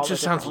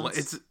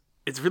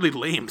it's really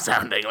lame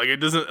sounding. Like it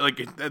doesn't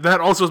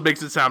that also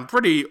makes it sound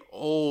pretty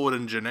old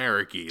and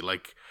generic-y.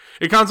 Like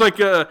it sounds like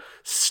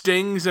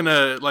stings in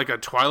a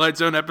Twilight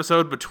Zone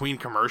episode between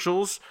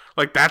commercials.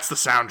 Like that's the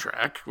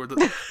soundtrack where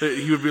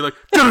he would be like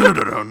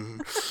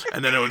dun-dun-dun-dun,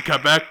 and then it would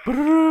cut back.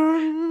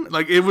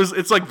 Like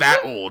it's like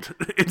that old.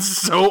 It's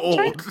so old.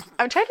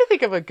 I'm trying to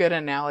think of a good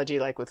analogy,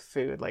 like with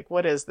food. Like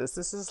what is this?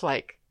 This is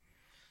like,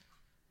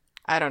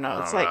 I don't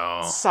know. It's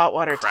like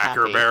saltwater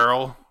Cracker taffy.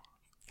 Barrel.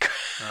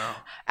 No.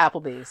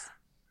 Applebee's.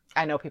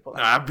 I know people.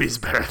 No, Applebee's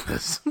better than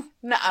this.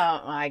 No,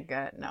 my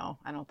God, no,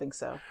 I don't think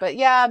so. But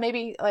yeah,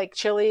 maybe like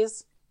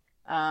Chili's.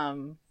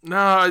 No,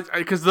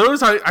 because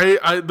those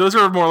those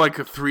are more like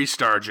a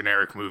 3-star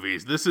generic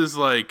movies. This is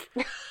like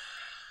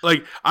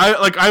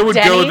I would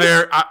Denny's? Go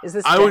there. Is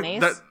this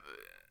Denny's?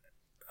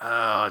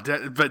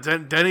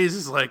 But Denny's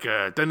is like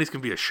Denny's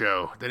can be a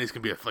show. Denny's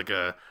can be like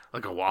a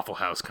Waffle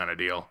House kind of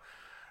deal.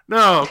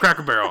 No,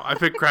 Cracker Barrel. I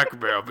picked Cracker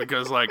Barrel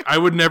because like I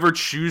would never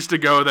choose to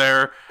go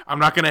there. I'm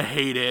not gonna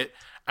hate it.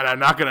 And I'm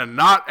not going to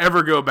not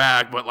ever go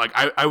back, but like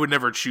I would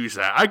never choose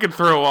that. I could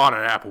throw on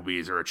an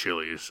Applebee's or a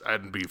Chili's.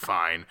 I'd be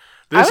fine.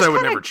 This I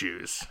would never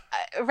choose.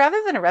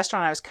 Rather than a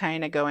restaurant, I was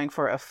kind of going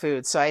for a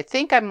food. So I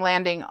think I'm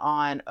landing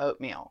on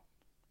oatmeal.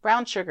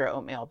 Brown sugar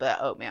oatmeal,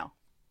 but oatmeal.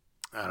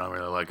 I don't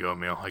really like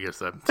oatmeal. I guess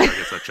that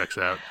checks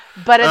out.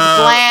 But it's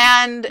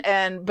bland,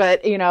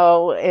 but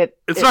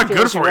it's not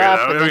good for you, though.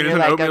 I mean,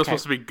 isn't oatmeal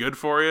supposed to be good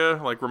for you,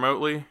 like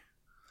remotely?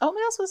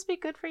 Oatmeal's supposed to be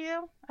good for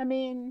you? I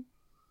mean...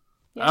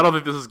 Yeah. I don't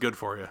think this is good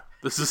for you.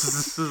 This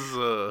is.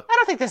 I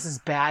don't think this is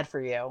bad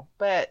for you,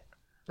 but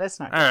that's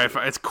not. All right,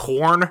 it's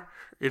corn.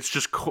 It's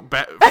just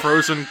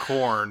frozen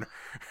corn.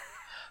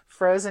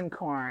 Frozen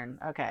corn.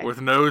 Okay.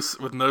 With no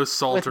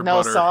salt or butter.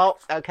 No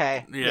salt.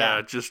 Okay.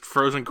 Yeah, just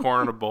frozen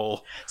corn in a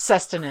bowl.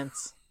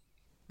 Sustenance.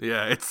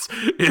 Yeah, it's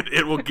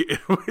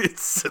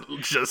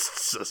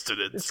just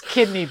sustenance. It's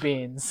kidney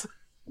beans.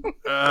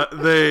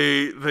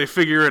 They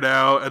figure it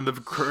out, and the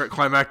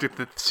climactic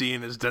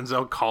scene is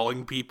Denzel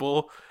calling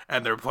people,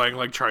 and they're playing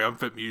like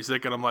triumphant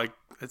music, and I'm like,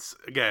 it's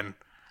again.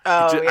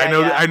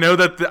 I know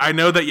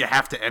that you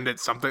have to end it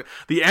something.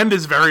 The end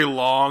is very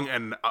long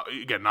and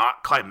again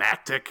not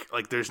climactic.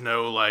 Like there's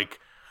no like,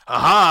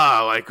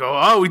 aha, like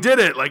oh we did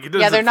it. Like it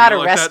doesn't. Yeah, they're not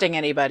like arresting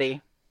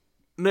anybody.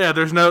 Yeah,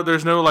 there's no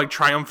like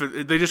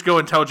triumphant. They just go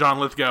and tell John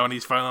Lithgow, and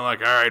he's finally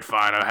like, all right,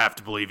 fine, I have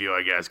to believe you,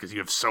 I guess, because you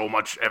have so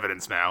much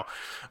evidence now.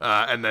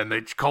 And then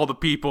they call the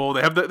people.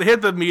 They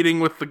had the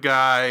meeting with the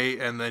guy,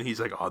 and then he's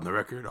like, on the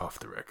record, off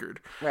the record,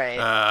 right?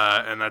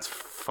 And that's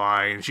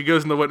fine. She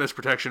goes in the witness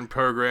protection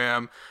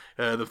program.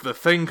 The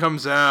thing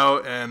comes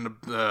out, and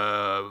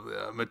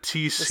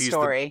Matisse, he's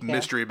the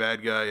mystery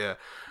bad guy. Yeah.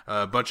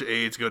 A bunch of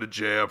aides go to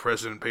jail.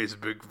 President pays a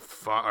big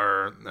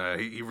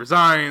he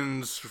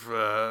resigns.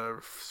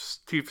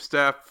 Chief of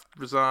staff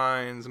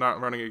resigns, not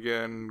running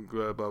again.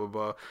 Blah blah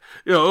blah.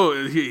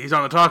 He's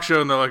on the talk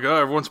show, and they're like, "Oh,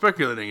 everyone's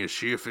speculating: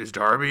 is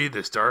Darby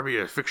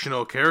a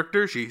fictional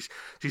character? She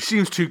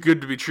seems too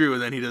good to be true."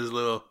 And then he does a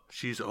little,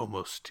 "She's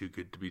almost too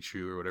good to be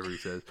true," or whatever he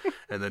says.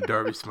 And then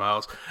Darby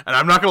smiles. And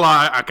I'm not gonna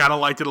lie, I kind of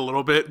liked it a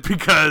little bit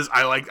because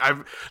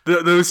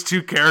those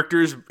two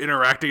characters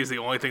interacting is the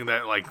only thing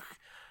that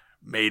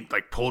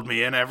pulled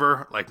me in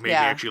ever, made me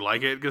actually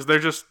like it, because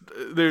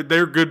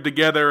they're good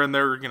together, and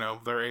they're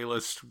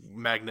A-list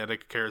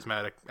magnetic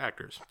charismatic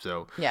actors.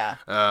 So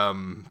I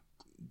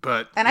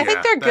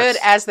think they're good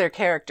as their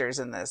characters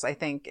in this. I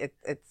think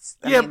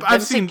them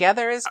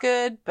together is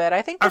good, but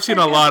I think I've seen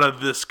a lot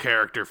of this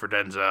character for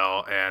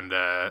Denzel, and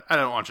I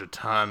don't watch a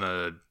ton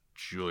of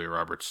Julia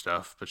Roberts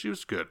stuff, but she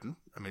was good.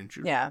 I mean,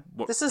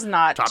 this is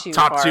not top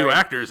two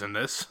actors in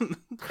this.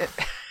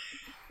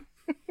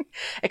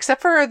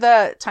 Except for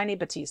the Tiny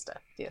Batista.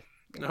 Yeah.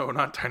 No,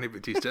 not Tiny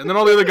Batista. And then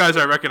all the other guys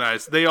I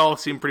recognize, they all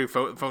seem pretty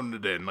phoned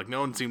it in.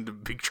 No one seemed to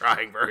be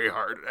trying very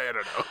hard. I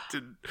don't know.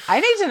 I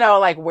need to know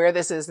where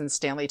this is in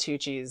Stanley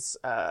Tucci's.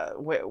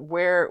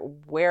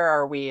 Where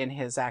are we in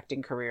his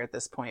acting career at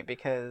this point?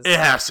 Because it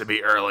has to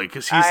be early,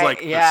 because he's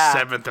the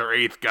seventh or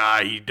eighth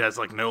guy. He does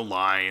no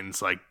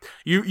lines.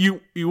 You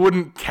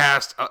wouldn't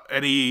cast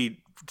any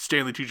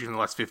Stanley Tucci in the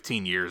last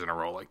 15 years in a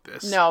role like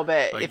this. No,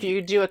 but if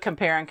you do a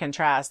compare and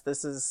contrast,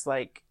 this is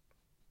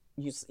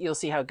you'll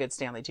see how good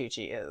Stanley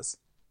Tucci is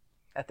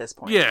at this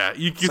point. Yeah,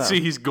 you can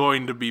see he's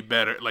going to be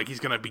better. He's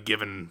going to be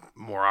given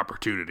more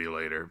opportunity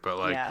later.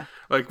 But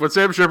when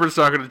Sam Shepard's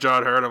talking to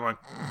John Hurt, I'm like,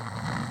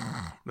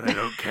 they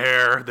don't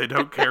care. They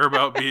don't care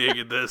about being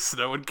in this.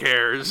 No one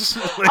cares.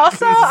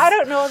 Also, I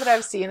don't know that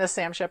I've seen a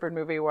Sam Shepard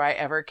movie where I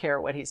ever care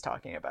what he's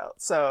talking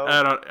about. So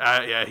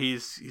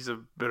he's a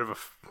bit of a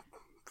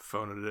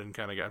phone it in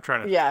kind of guy. I'm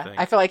trying to think.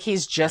 I feel like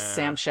he's just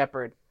Sam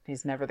Shepard.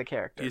 He's never the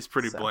character. He's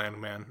pretty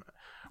bland, man.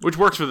 Which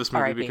works for this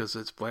movie because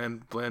it's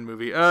bland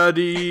movie.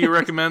 Do you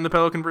recommend The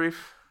Pelican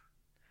Brief?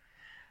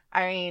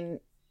 I mean,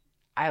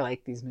 I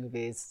like these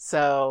movies,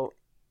 so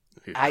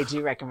I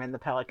do recommend The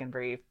Pelican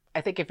Brief.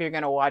 I think if you're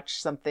going to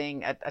watch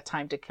something, A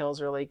Time to Kill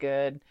is really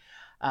good.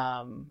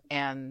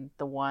 And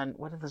the one,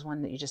 what is this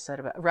one that you just said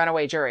about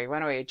Runaway Jury?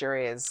 Runaway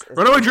Jury is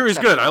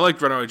good. I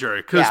liked Runaway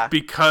Jury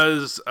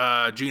because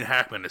Gene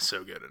Hackman is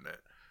so good in it.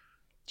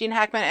 Gene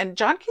Hackman and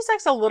John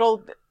Cusack's a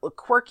little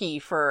quirky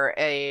for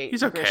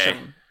he's okay.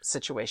 Grisham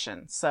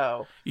situation,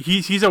 so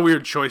he's a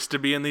weird choice to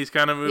be in these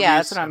kind of movies. Yeah,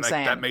 that's what I'm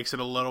saying. That makes it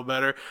a little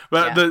better.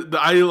 But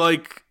I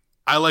like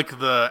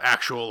the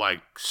actual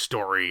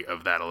story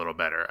of that a little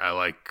better. I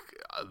like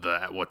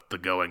what the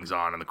goings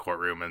on in the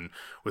courtroom and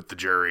with the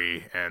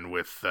jury and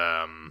with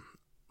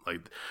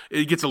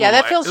it gets a little.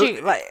 That feels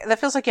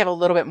like you have a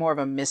little bit more of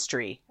a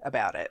mystery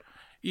about it.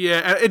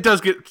 Yeah, it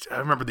does get. I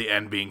remember the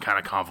end being kind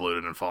of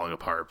convoluted and falling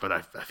apart, but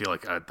I feel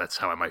like that's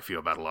how I might feel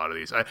about a lot of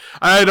these.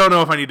 I don't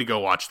know if I need to go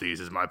watch these.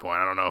 Is my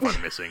point. I don't know if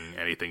I'm missing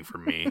anything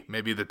from me.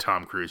 Maybe the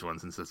Tom Cruise one,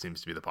 since that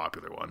seems to be the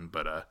popular one.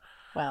 But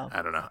well,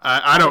 I don't know.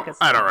 I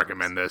don't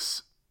recommend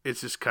this.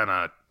 It's just kind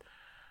of.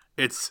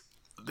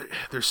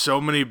 There's so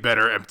many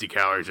better empty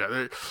calories out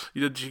there.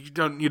 You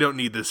don't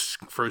need this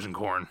frozen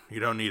corn. You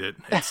don't need it.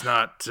 It's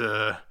not.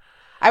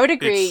 I would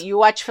agree. You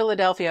watch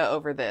Philadelphia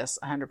over this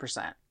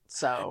 100%.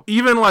 So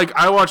even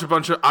I watch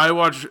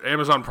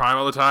Amazon Prime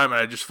all the time,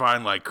 and I just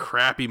find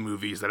crappy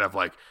movies that have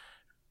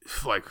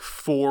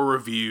 4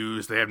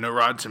 reviews. They have no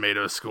Rotten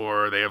Tomatoes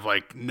score. They have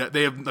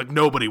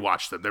nobody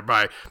watched them. They're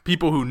by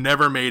people who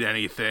never made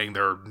anything.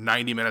 They're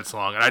 90 minutes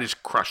long, and I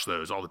just crush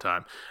those all the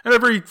time. And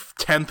every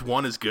 10th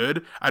one is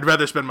good. I'd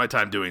rather spend my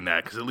time doing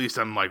that, because at least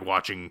I'm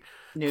watching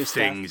new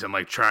things stuff.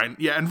 And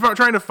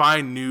trying to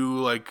find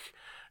new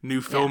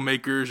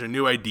filmmakers and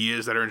new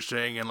ideas that are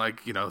interesting, and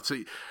so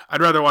I'd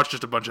rather watch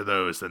just a bunch of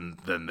those than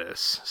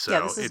this.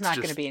 So this is not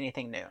going to be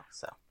anything new.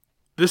 So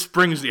this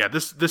brings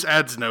this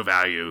adds no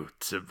value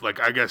to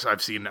I guess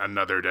I've seen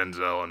another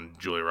Denzel and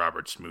Julia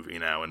Roberts movie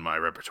now in my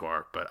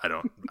repertoire, but I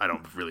don't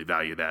really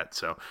value that.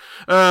 So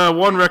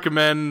one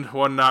recommend,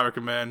 one not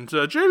recommend.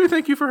 Jamie,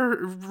 thank you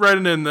for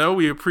writing in though.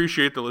 We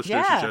appreciate the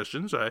listener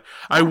suggestions.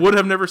 I would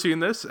have never seen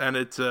this, and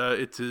it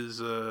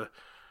is.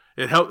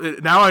 It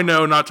helped. Now I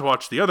know not to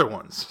watch the other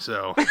ones.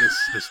 So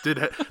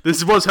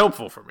this was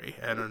helpful for me,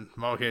 and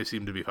Mama K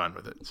seemed to be fine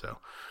with it. So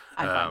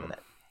I'm fine with it.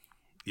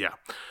 Yeah.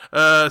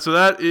 So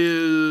that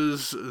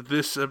is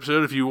this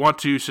episode. If you want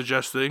to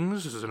suggest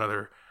things, this is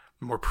another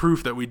more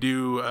proof that we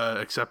do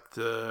accept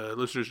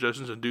listener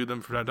suggestions and do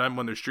them from time to time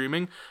when they're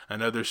streaming. I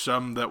know there's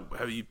some that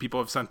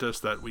people have sent us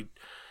that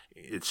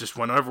it's just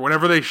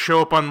whenever they show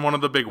up on one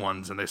of the big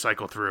ones, and they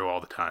cycle through all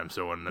the time.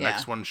 So when the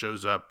next one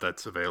shows up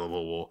that's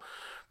available, we'll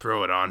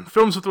throw it on.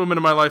 Films with Women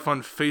in My Life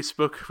on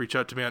Facebook. Reach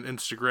out to me on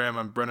Instagram.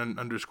 I'm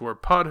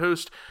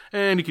Brennan_podhost.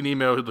 And you can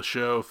email the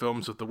show,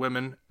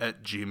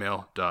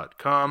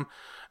 filmswiththewomen@gmail.com.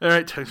 All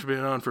right, thanks for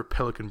being on for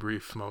Pelican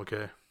Brief, Mama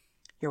K.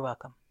 You're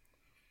welcome.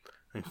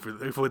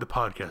 Hopefully the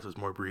podcast was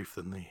more brief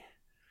than the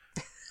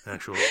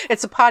actual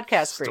It's a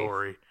podcast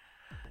story.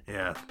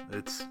 Yeah,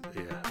 it's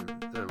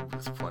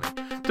funny.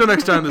 Till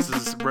next time, this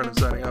is Brennan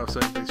signing off,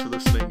 saying thanks for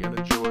listening and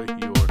enjoy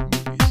your movies.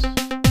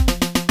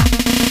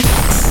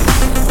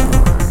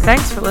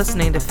 Thanks for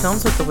listening to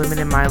Films with the Women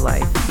in My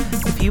Life.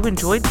 If you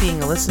enjoyed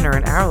being a listener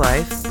in our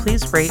life,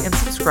 please rate and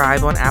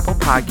subscribe on Apple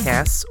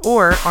Podcasts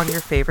or on your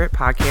favorite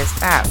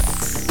podcast app.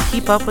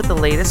 Keep up with the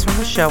latest from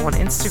the show on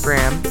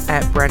Instagram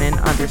at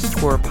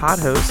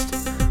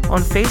Brennan_podhost,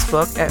 on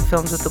Facebook at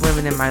Films with the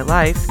Women in My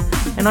Life,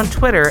 and on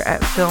Twitter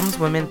at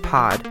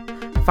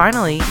FilmsWomenPod.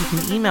 Finally, you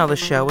can email the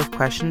show with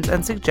questions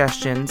and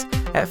suggestions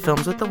at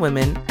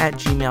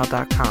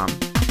filmswiththewomen@gmail.com.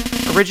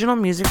 Original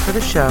music for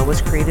the show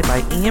was created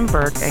by Ian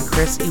Burke and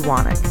Chris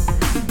Iwanek.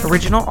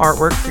 Original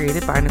artwork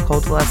created by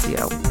Nicole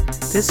D'Alessio.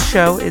 This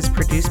show is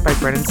produced by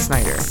Brennan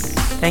Snyder.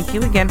 Thank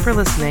you again for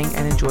listening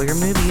and enjoy your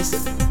movies.